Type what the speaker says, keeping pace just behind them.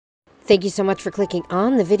Thank you so much for clicking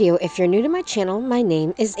on the video. If you're new to my channel, my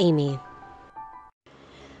name is Amy.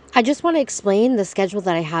 I just want to explain the schedule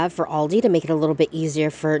that I have for Aldi to make it a little bit easier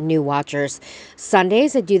for new watchers.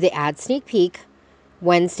 Sundays, I do the ad sneak peek.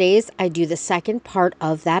 Wednesdays, I do the second part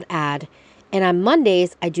of that ad. And on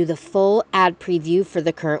Mondays, I do the full ad preview for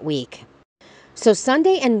the current week. So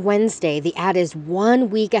Sunday and Wednesday, the ad is 1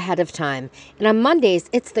 week ahead of time. And on Mondays,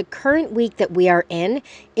 it's the current week that we are in.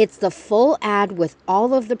 It's the full ad with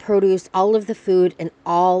all of the produce, all of the food, and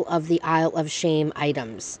all of the aisle of shame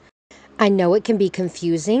items. I know it can be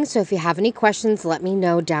confusing, so if you have any questions, let me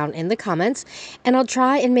know down in the comments, and I'll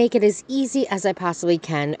try and make it as easy as I possibly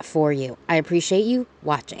can for you. I appreciate you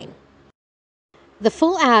watching. The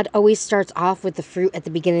full ad always starts off with the fruit at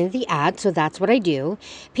the beginning of the ad, so that's what I do.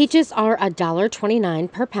 Peaches are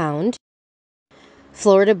 $1.29 per pound.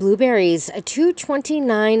 Florida blueberries,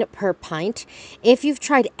 $2.29 per pint. If you've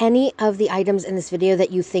tried any of the items in this video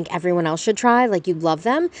that you think everyone else should try, like you love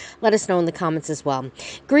them, let us know in the comments as well.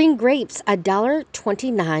 Green grapes,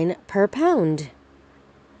 $1.29 per pound.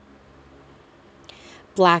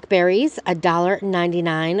 Blackberries,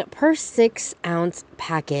 $1.99 per 6-ounce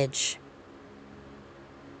package.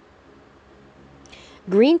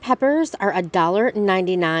 Green peppers are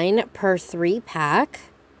 $1.99 per 3-pack.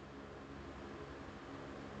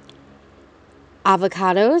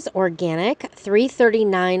 Avocados, organic,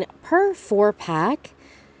 $3.39 per 4-pack.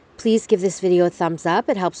 Please give this video a thumbs up.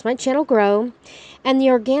 It helps my channel grow. And the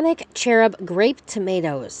organic cherub grape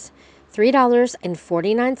tomatoes,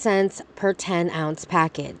 $3.49 per 10-ounce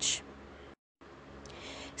package.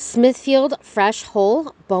 Smithfield fresh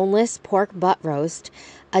whole boneless pork butt roast,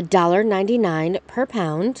 $1.99 per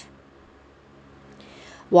pound.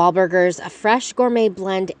 Wahlburgers fresh gourmet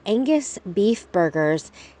blend Angus beef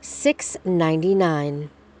burgers, $6.99.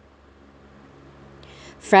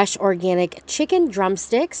 Fresh organic chicken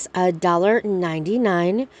drumsticks,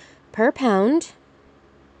 $1.99 per pound.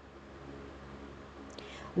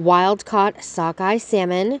 Wild caught sockeye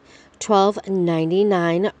salmon,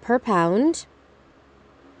 $12.99 per pound.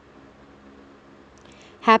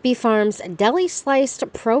 Happy Farms deli sliced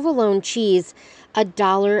provolone cheese,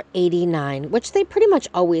 $1.89, which they pretty much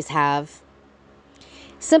always have.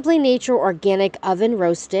 Simply Nature organic oven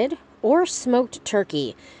roasted or smoked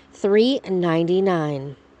turkey,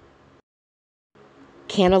 $3.99.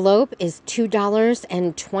 Cantaloupe is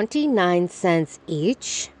 $2.29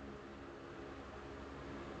 each.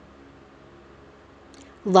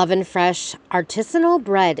 Love and Fresh artisanal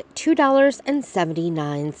bread,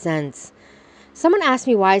 $2.79. Someone asked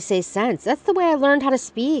me why I say cents. That's the way I learned how to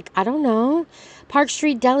speak. I don't know. Park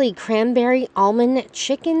Street Deli cranberry almond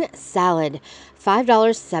chicken salad,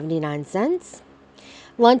 $5.79.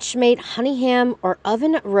 Lunchmate honey ham or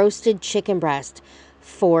oven roasted chicken breast,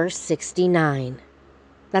 $4.69.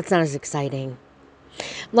 That's not as exciting.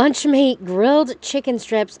 Lunchmate grilled chicken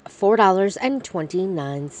strips,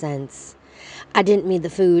 $4.29. I didn't mean the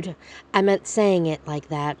food. I meant saying it like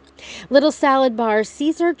that. Little Salad Bar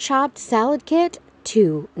Caesar chopped salad kit,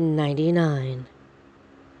 $2.99.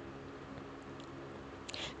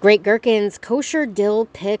 Great Gherkins kosher dill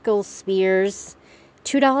pickle spears,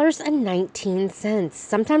 $2.19.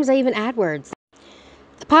 Sometimes I even add words.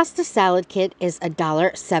 The pasta salad kit is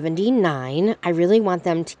 $1.79. I really want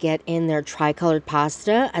them to get in their tricolored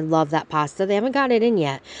pasta. I love that pasta. They haven't got it in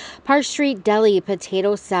yet. Park Street Deli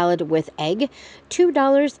potato salad with egg,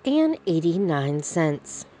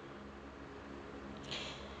 $2.89.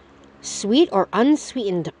 Sweet or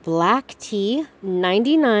unsweetened black tea,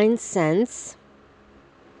 99 cents.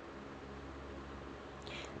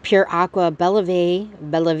 Pure Aqua Belleva,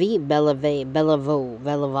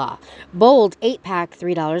 bold 8-pack,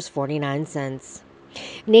 $3.49.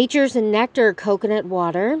 Nature's Nectar coconut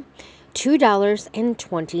water,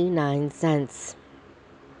 $2.29.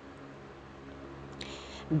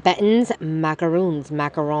 Benton's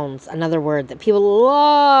macarons, another word that people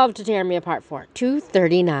love to tear me apart for,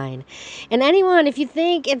 $2.39. And anyone, if you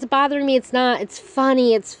think it's bothering me, it's not. It's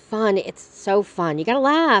funny. It's fun. It's so fun. You gotta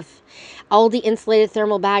laugh. Aldi insulated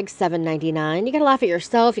thermal bag, $7.99. You gotta laugh at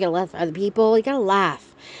yourself. You gotta laugh at other people. You gotta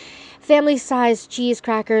laugh. Family size cheese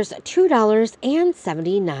crackers,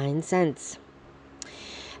 $2.79.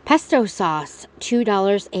 Pesto sauce,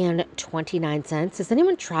 $2.29. Has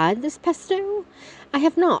anyone tried this pesto? I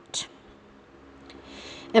have not.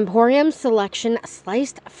 Emporium Selection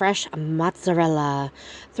sliced fresh mozzarella,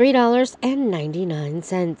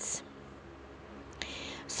 $3.99.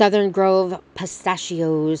 Southern Grove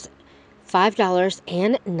pistachios,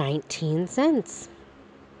 $5.19.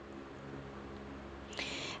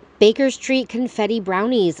 Baker's Treat Confetti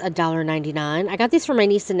Brownies, $1.99. I got these for my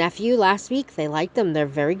niece and nephew last week. They liked them. They're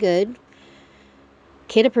very good.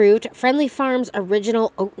 Kid approved. Friendly Farms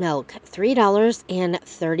Original Oat Milk,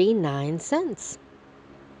 $3.39.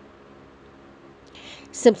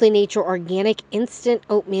 Simply Nature Organic Instant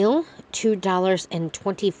Oatmeal,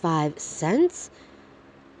 $2.25.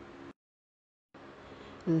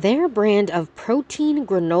 Their brand of protein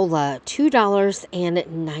granola,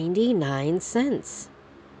 $2.99.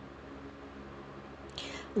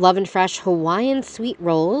 Love and Fresh Hawaiian Sweet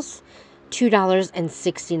Rolls,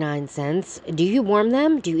 $2.69. Do you warm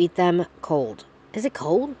them? Do you eat them cold? Is it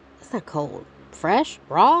cold? It's not cold. Fresh?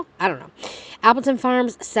 Raw? I don't know. Appleton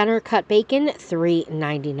Farms Center Cut Bacon,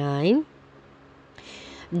 $3.99.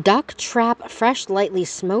 Duck Trap Fresh Lightly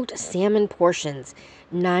Smoked Salmon Portions,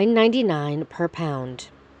 $9.99 per pound.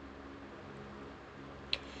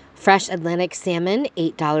 Fresh Atlantic Salmon,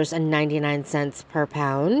 $8.99 per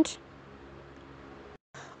pound.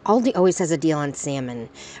 Aldi always has a deal on salmon.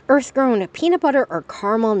 Earth-grown peanut butter or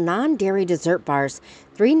caramel non-dairy dessert bars,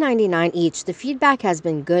 $3.99 each. The feedback has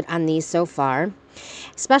been good on these so far.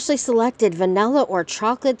 Specially selected vanilla or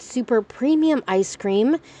chocolate super premium ice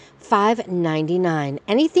cream, $5.99.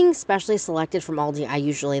 Anything specially selected from Aldi I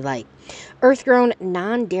usually like. Earth-grown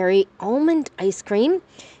non-dairy almond ice cream,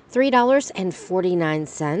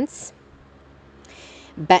 $3.49.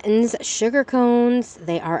 Benton's sugar cones,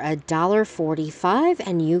 they are $1.45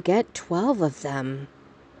 and you get 12 of them.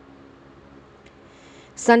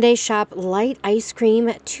 Sunday Shop light ice cream,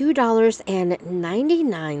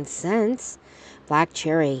 $2.99. Black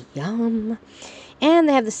cherry, yum. And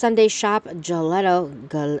they have the Sunday Shop gelato,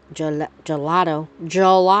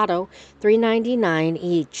 $3.99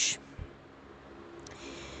 each.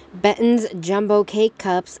 Benton's jumbo cake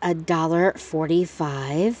cups,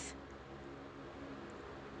 $1.45.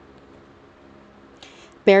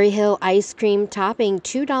 Berry Hill ice cream topping,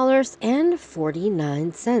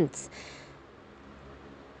 $2.49.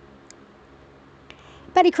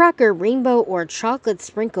 Betty Crocker rainbow or chocolate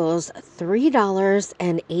sprinkles,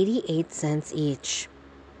 $3.88 each.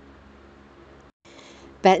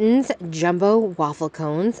 Benton's jumbo waffle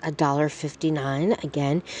cones, $1.59.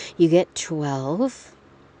 Again, you get 12.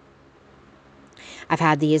 I've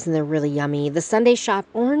had these and they're really yummy. The Sunday Shop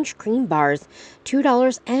orange cream bars,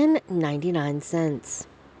 $2.99.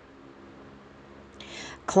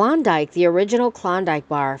 Klondike, the original Klondike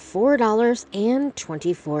bar,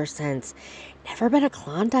 $4.24. Never been a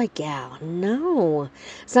Klondike gal, no.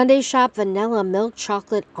 Sunday Shop vanilla milk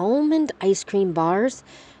chocolate almond ice cream bars,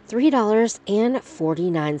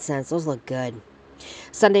 $3.49. Those look good.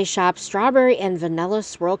 Sunday Shop strawberry and vanilla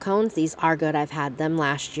swirl cones. These are good. I've had them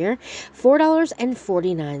last year.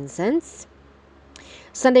 $4.49.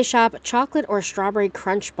 Sunday Shop chocolate or strawberry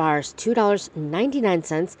crunch bars,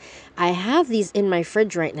 $2.99. I have these in my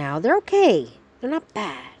fridge right now. They're okay. They're not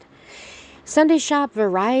bad. Sunday Shop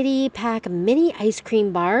variety pack mini ice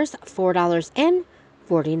cream bars,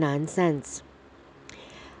 $4.49.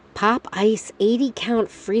 Pop Ice 80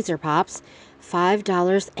 count freezer pops,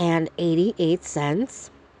 $5.88.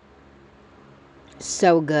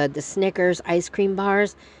 So good. The Snickers ice cream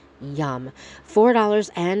bars, yum,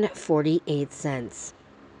 $4.48.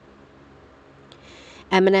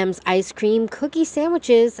 M&M's ice cream cookie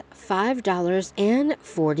sandwiches,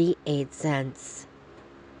 $5.48.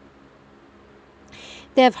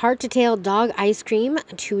 They have Heart to Tail dog ice cream,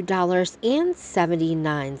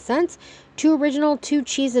 $2.79. 2 original, 2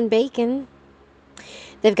 cheese and bacon.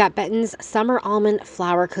 They've got Benton's summer almond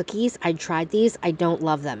flour cookies. I tried these. I don't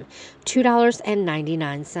love them.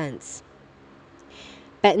 $2.99.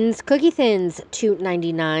 Benton's Cookie Thins,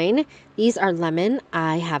 $2.99. These are lemon.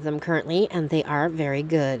 I have them currently, and they are very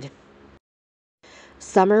good.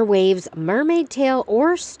 Summer Waves Mermaid Tail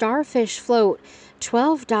or Starfish Float,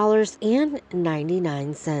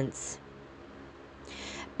 $12.99.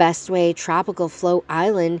 Best Way Tropical Float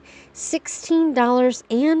Island,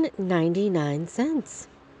 $16.99.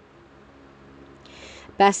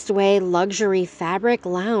 Best Way Luxury Fabric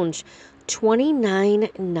Lounge,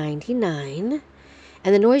 $29.99.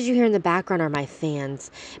 And the noise you hear in the background are my fans.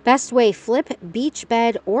 Best Way Flip Beach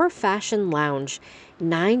Bed or Fashion Lounge,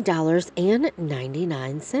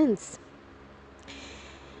 $9.99.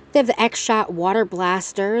 They have the X-Shot Water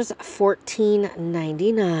Blasters,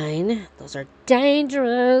 $14.99. Those are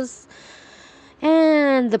dangerous.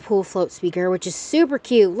 And the Pool Float Speaker, which is super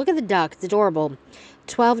cute. Look at the duck. It's adorable.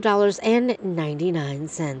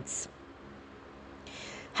 $12.99.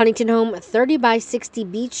 Huntington Home 30 by 60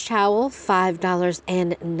 beach towel,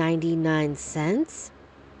 $5.99.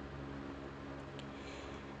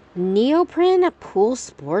 Neoprene pool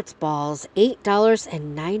sports balls,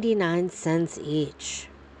 $8.99 each.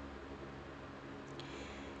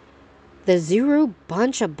 The Zuru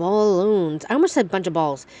bunch of balloons. I almost said bunch of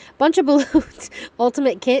balls. Bunch of balloons.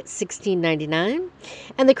 Ultimate kit, $16.99.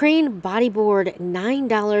 And the Crane bodyboard,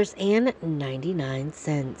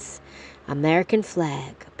 $9.99. American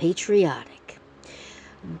flag, patriotic.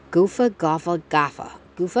 Goofa Gaffa Gaffa.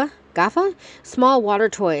 Goofa Gaffa? Small water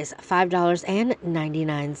toys,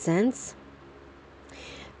 $5.99.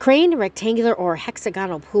 Crane rectangular or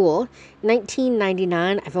hexagonal pool,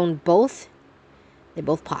 $19.99. I've owned both. They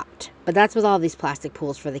both popped. But that's with all these plastic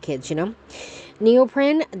pools for the kids, you know.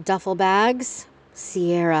 Neoprene duffel bags.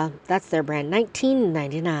 Sierra. That's their brand.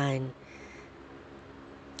 $19.99.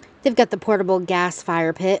 They've got the portable gas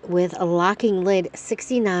fire pit with a locking lid.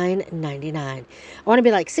 $69.99. I want to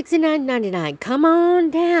be like, $69.99. Come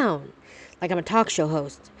on down. Like I'm a talk show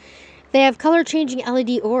host. They have color-changing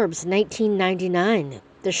LED orbs. $19.99.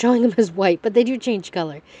 They're showing them as white, but they do change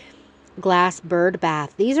color. Glass bird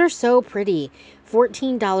bath. These are so pretty.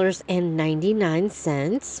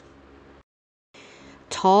 $14.99.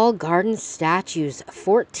 Tall garden statues.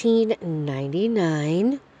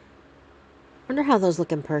 $14.99. Wonder how those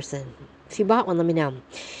look in person. If you bought one, let me know.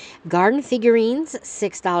 Garden figurines.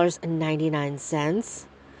 $6.99. Is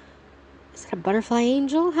that a butterfly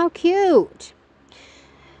angel? How cute.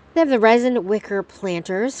 They have the resin wicker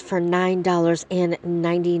planters for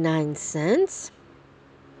 $9.99.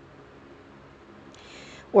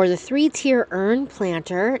 Or the 3-tier urn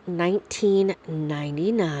planter,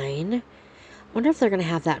 $19.99. Wonder if they're going to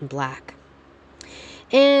have that in black.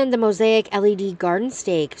 And the mosaic LED garden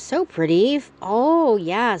stake, so pretty. Oh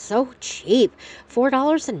yeah, so cheap,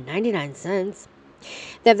 $4.99.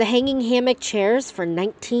 They have the hanging hammock chairs for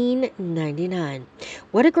 $19.99.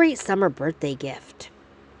 What a great summer birthday gift.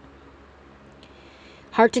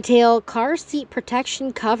 Heart to Tail car seat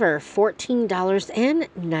protection cover,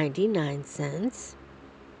 $14.99.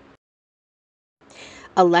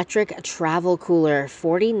 Electric travel cooler,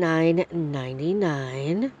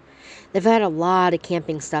 $49.99. They've had a lot of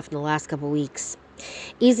camping stuff in the last couple weeks.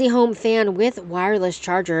 Easy Home fan with wireless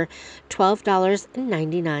charger,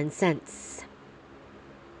 $12.99.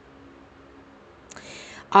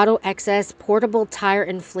 Auto XS portable tire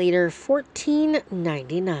inflator,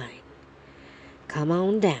 $14.99. Come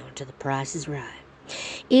on down to the Price is Right.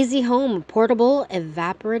 Easy Home portable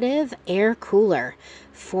evaporative air cooler,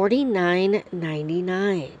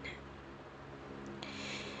 $49.99.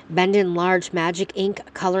 Bendon large magic ink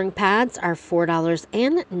coloring pads are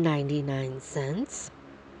 $4.99.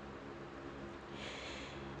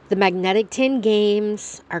 The magnetic tin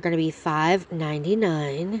games are going to be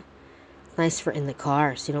 $5.99. Nice for in the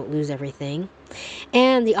car so you don't lose everything.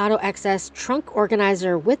 And the Auto XS trunk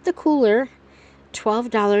organizer with the cooler,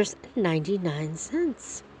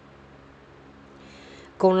 $12.99.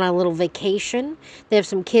 Going on a little vacation. They have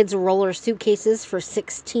some kids' roller suitcases for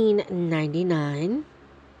 $16.99.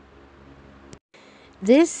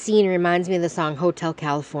 This scene reminds me of the song Hotel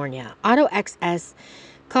California. Auto XS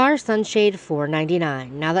car sunshade,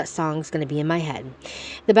 $4.99. Now that song's going to be in my head.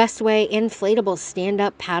 The Best Way inflatable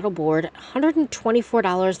stand-up paddleboard,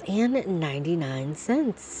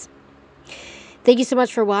 $124.99. Thank you so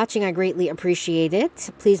much for watching. I greatly appreciate it.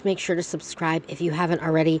 Please make sure to subscribe if you haven't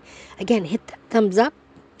already. Again, hit that thumbs up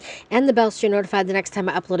and the bell so you're notified the next time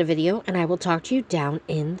I upload a video, and I will talk to you down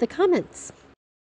in the comments.